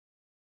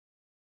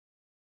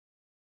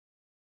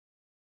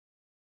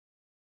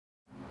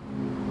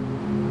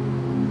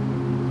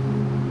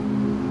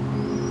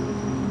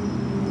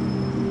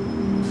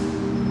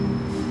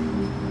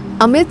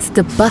Amidst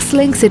the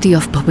bustling city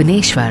of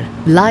Bhubaneswar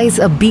lies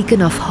a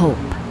beacon of hope,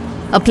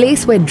 a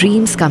place where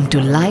dreams come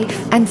to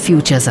life and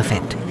futures of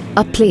it.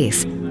 A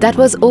place that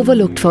was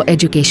overlooked for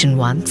education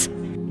once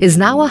is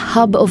now a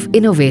hub of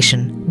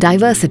innovation,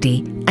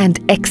 diversity and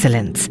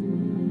excellence.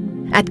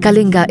 At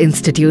Kalinga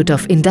Institute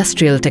of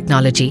Industrial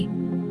Technology,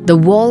 the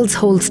walls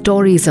hold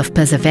stories of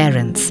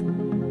perseverance.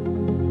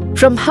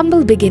 From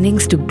humble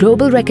beginnings to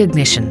global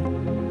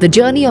recognition, the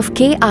journey of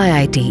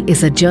KIIT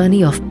is a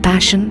journey of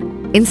passion,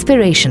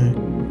 inspiration,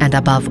 and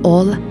above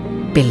all,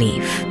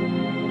 belief.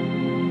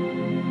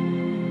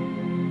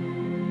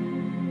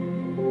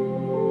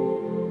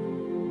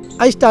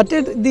 I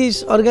started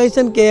this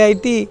organization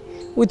KIIT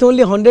with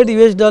only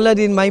 $100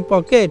 in my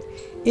pocket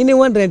in a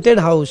one rented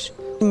house.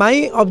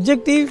 My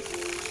objective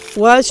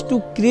was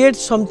to create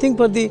something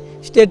for the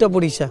state of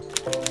Odisha,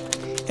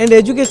 and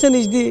education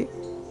is the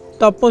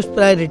topmost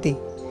priority.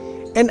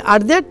 And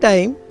at that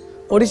time,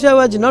 Odisha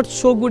was not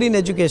so good in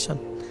education.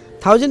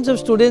 Thousands of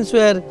students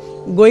were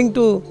going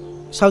to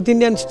South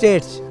Indian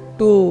states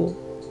to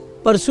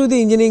pursue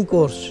the engineering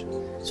course.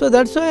 So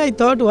that's why I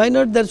thought, why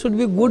not there should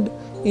be good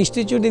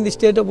institute in the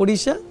state of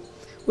Odisha.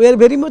 We are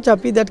very much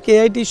happy that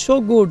KIIT is so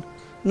good.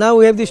 Now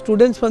we have the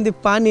students from the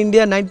Pan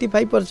India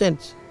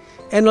 95%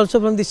 and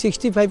also from the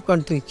 65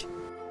 countries.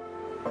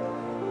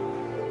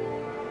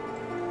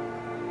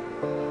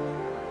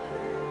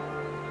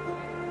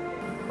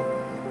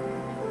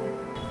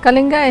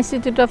 Kalinga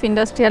Institute of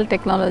Industrial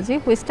Technology,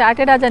 we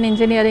started as an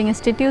engineering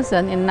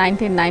institution in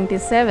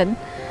 1997.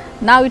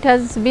 Now it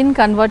has been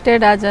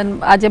converted as a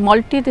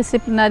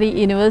multidisciplinary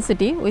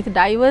university with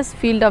diverse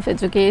field of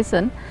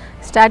education,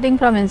 starting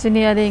from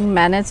engineering,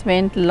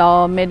 management,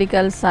 law,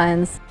 medical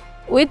science.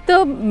 With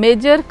the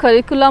major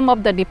curriculum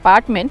of the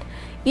department,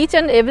 each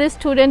and every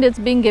student is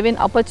being given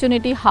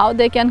opportunity how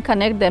they can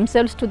connect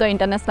themselves to the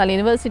international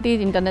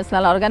universities,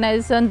 international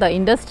organizations, the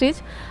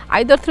industries,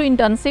 either through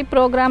internship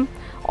program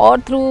or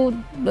through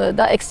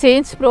the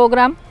exchange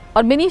program,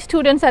 or many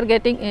students are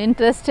getting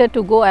interested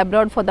to go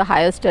abroad for the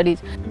higher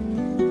studies.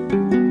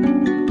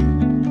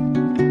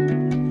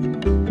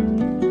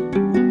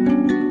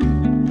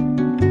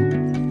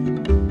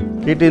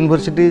 KIIT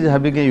University is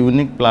having a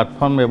unique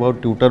platform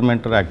about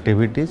tutor-mentor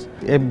activities.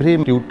 Every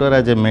tutor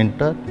as a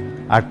mentor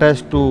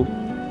attached to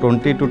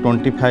 20 to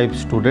 25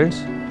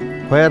 students,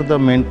 where the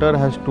mentor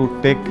has to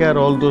take care of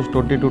all those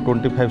 20 to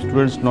 25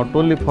 students not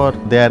only for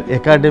their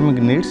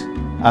academic needs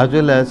as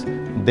well as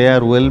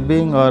their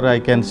well-being, or I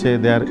can say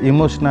their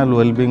emotional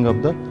well-being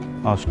of the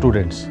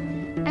students.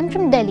 I'm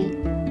from Delhi,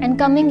 and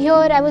coming here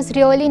I was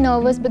really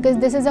nervous because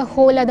this is a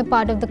whole other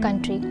part of the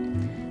country.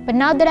 But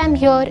now that I'm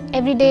here,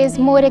 every day is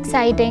more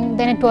exciting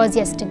than it was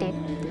yesterday.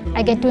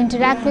 I get to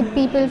interact with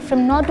people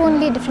from not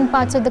only different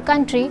parts of the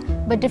country,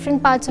 but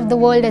different parts of the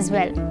world as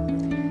well.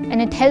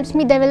 And it helps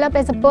me develop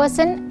as a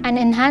person and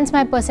enhance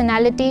my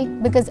personality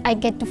because I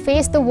get to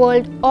face the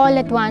world all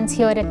at once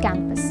here at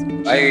campus.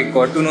 I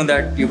got to know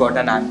that you got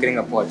an anchoring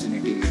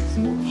opportunity.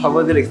 So how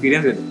was your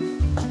experience with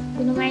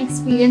it? My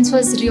experience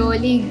was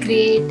really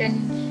great,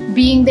 and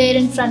being there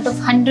in front of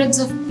hundreds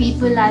of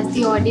people as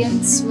the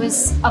audience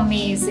was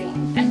amazing.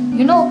 And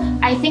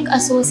I think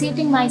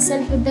associating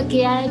myself with the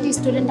KIIT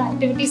Student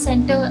Activity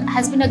Center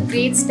has been a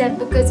great step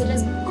because it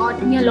has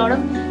got me a lot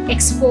of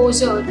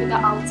exposure to the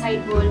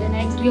outside world, and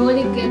I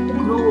really get to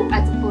grow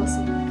as a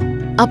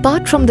person.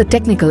 Apart from the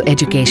technical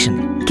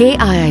education,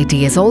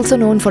 KIIT is also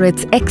known for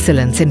its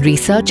excellence in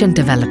research and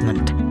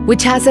development,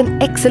 which has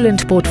an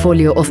excellent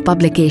portfolio of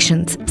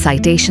publications,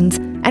 citations,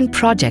 and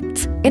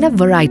projects in a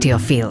variety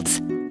of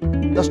fields.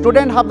 The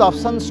students have the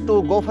options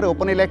to go for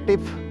open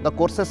elective, the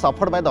courses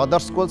offered by the other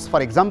schools.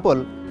 For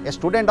example, a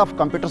student of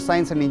computer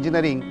science and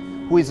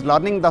engineering who is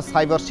learning the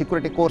cyber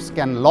security course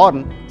can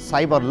learn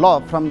cyber law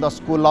from the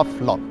School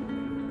of Law.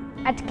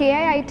 At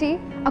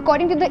KIIT,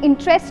 according to the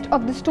interest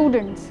of the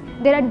students,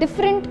 there are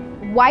different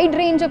wide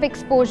range of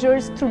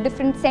exposures through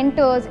different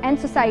centers and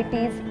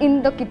societies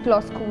in the KIIT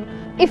Law School.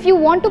 If you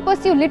want to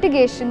pursue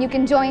litigation, you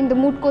can join the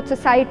Moot Court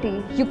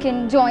Society, you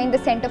can join the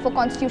Center for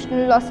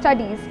Constitutional Law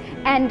Studies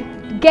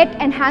and get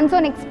an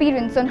hands-on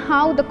experience on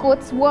how the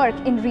courts work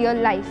in real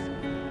life.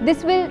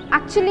 This will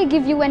actually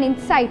give you an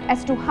insight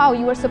as to how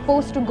you are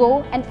supposed to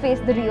go and face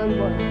the real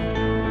world.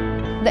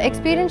 The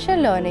experiential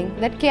learning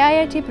that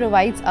KIIT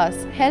provides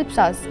us helps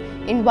us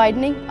in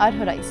widening our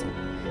horizon.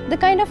 The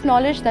kind of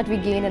knowledge that we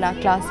gain in our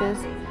classes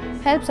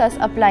helps us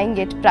applying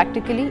it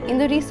practically in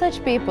the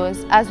research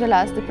papers as well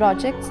as the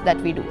projects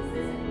that we do.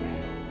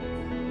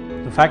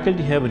 The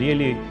faculty have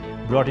really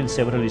brought in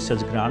several research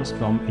grants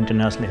from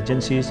international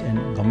agencies and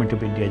Government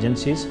of India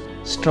agencies.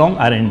 Strong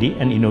R&D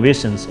and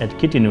innovations at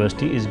KIIT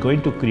University is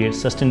going to create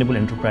sustainable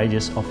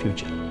enterprises of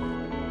future.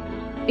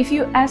 If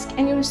you ask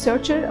any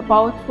researcher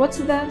about what's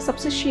the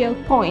substantial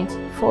point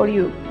for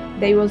you,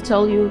 they will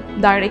tell you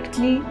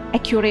directly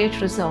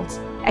accurate results.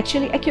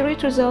 Actually,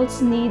 accurate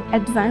results need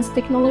advanced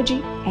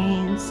technology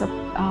and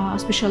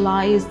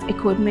specialized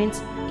equipment.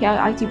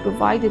 KIIT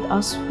provided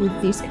us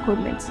with these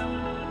equipments.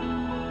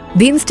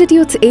 The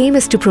Institute's aim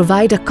is to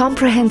provide a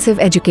comprehensive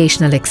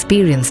educational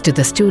experience to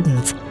the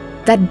students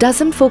that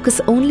doesn't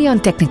focus only on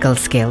technical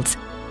skills,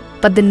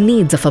 but the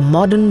needs of a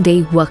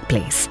modern-day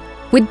workplace.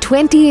 With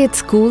 28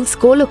 schools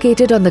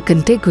co-located on the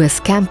contiguous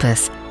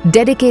campus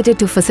dedicated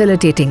to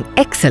facilitating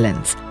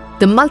excellence,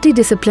 the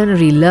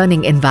multidisciplinary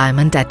learning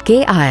environment at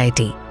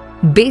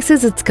KIIT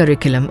bases its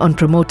curriculum on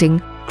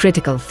promoting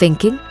critical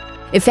thinking,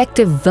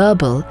 effective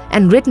verbal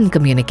and written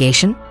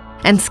communication,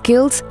 and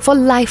skills for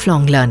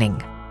lifelong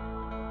learning.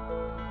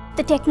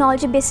 The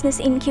Technology Business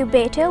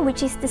Incubator,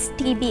 which is this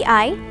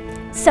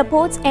TBI,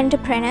 supports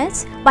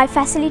entrepreneurs by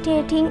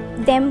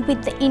facilitating them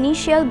with the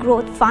initial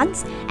growth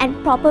funds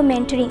and proper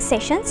mentoring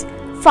sessions.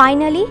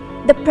 Finally,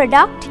 the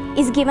product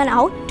is given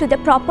out to the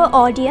proper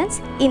audience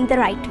in the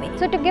right way.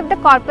 So to give the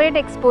corporate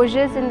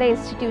exposures in the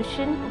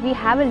institution, we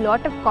have a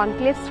lot of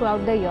conclaves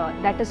throughout the year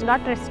that is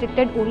not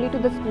restricted only to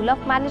the School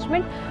of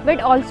Management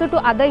but also to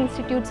other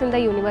institutes in the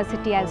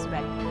university as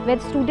well, where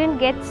student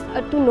gets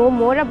to know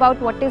more about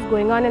what is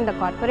going on in the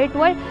corporate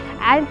world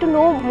and to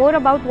know more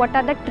about what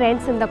are the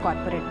trends in the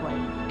corporate world.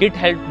 KIIT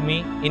helped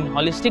me in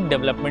holistic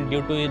development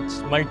due to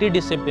its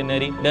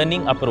multidisciplinary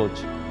learning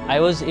approach. I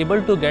was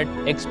able to get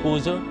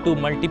exposure to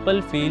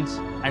multiple fields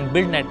and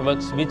build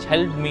networks which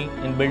helped me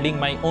in building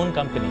my own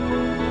company.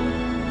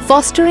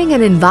 Fostering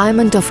an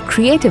environment of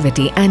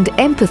creativity and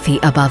empathy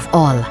above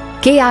all,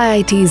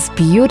 KIIT's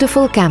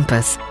beautiful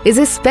campus is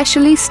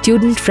especially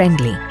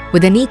student-friendly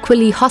with an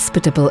equally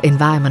hospitable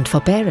environment for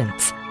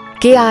parents.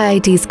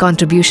 KIIT's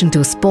contribution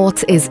to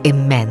sports is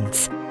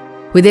immense.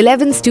 With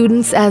 11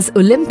 students as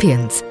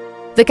Olympians,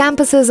 the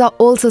campuses are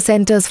also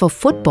centers for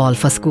football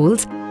for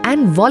schools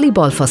and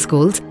volleyball for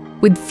schools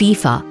with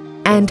FIFA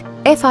and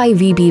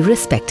FIVB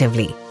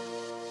respectively.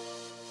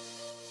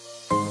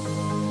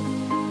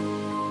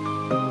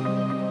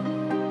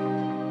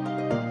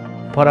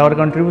 For our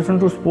contribution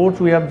to sports,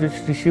 we have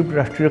just received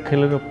Rashtriya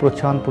Khel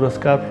Protsaan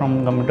Puraskar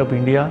from Government of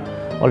India,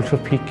 also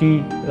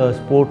FICCI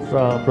Sports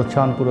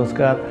Protsaan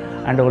Puraskar,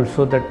 and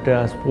also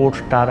that Sports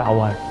Star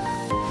Award.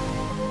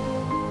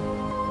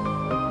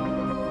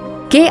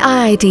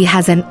 KIIT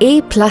has an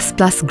A++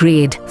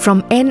 grade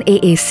from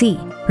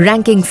NAAC,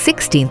 ranking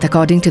 16th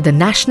according to the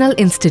National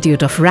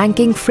Institute of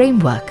Ranking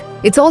Framework.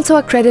 It's also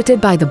accredited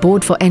by the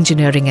Board for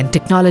Engineering and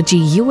Technology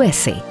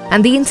USA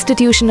and the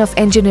Institution of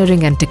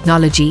Engineering and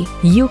Technology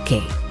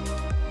UK.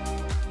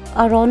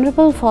 Our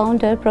Honorable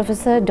Founder,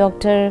 Professor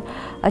Dr.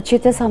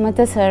 Achyuta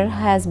Samanta Sir,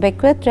 has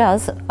bequeathed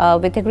us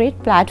with a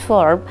great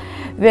platform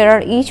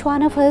where each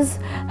one of us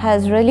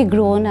has really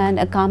grown and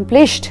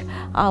accomplished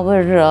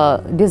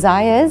our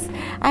desires,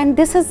 and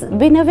this has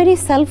been a very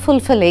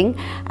self-fulfilling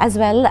as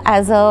well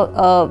as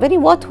a very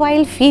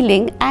worthwhile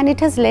feeling, and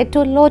it has led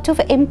to a lot of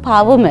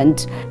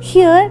empowerment.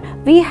 Here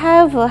we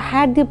have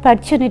had the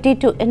opportunity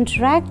to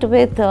interact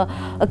with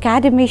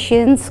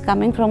academicians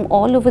coming from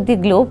all over the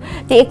globe.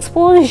 The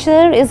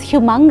exposure is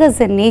humongous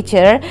in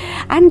nature,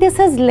 and this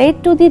has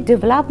led to the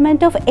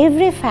development of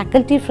every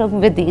faculty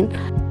from within.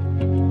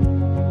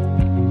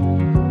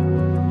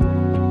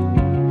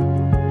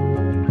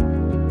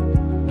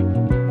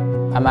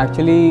 I'm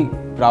actually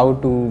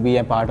proud to be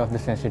a part of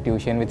this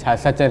institution which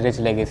has such a rich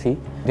legacy.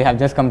 They have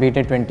just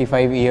completed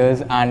 25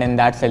 years, and in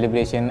that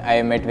celebration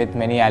I met with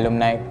many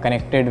alumni,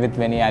 connected with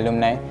many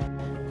alumni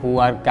who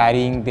are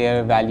carrying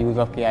their values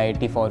of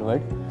KIIT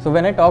forward. So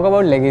when I talk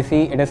about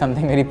legacy, it is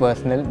something very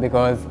personal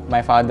because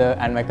my father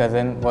and my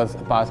cousin was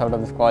passed out of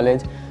this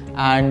college,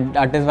 and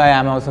that is why I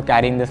am also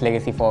carrying this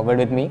legacy forward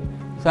with me.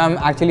 So I'm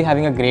actually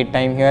having a great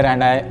time here,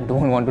 and I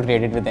don't want to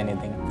trade it with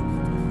anything.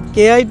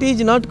 KIIT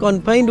is not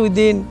confined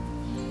within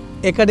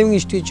academic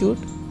institute.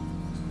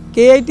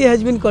 KIIT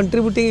has been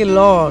contributing a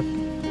lot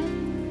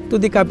to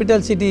the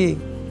capital city,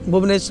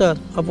 Bhubaneswar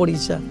of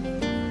Odisha.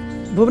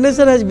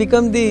 Bhubaneswar has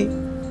become the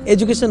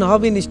education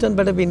hub in eastern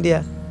part of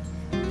India.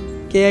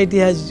 KIIT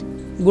has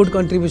good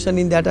contribution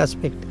in that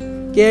aspect.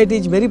 KIIT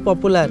is very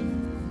popular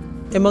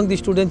among the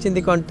students in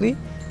the country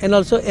and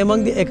also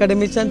among the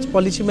academicians,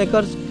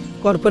 policymakers,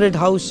 corporate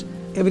house,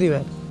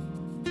 everywhere.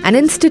 An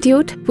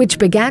institute which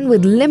began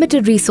with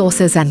limited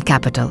resources and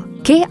capital,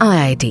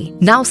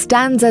 KIIT now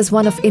stands as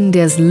one of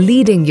India's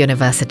leading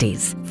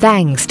universities,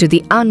 thanks to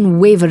the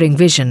unwavering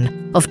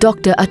vision of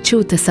Dr.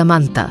 Achyuta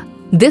Samanta.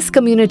 This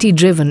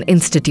community-driven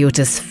institute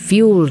is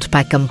fueled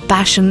by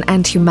compassion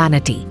and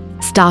humanity,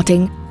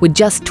 starting with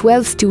just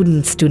 12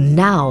 students to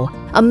now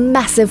a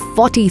massive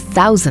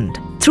 40,000.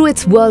 Through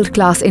its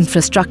world-class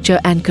infrastructure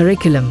and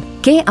curriculum,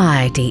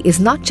 KIIT is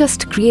not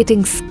just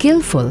creating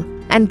skillful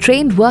and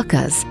trained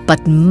workers,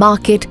 but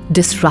market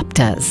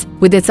disruptors.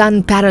 With its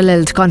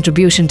unparalleled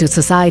contribution to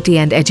society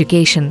and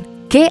education,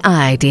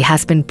 KIIT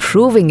has been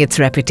proving its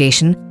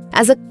reputation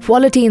as a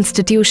quality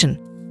institution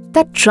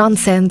that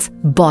transcends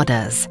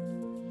borders.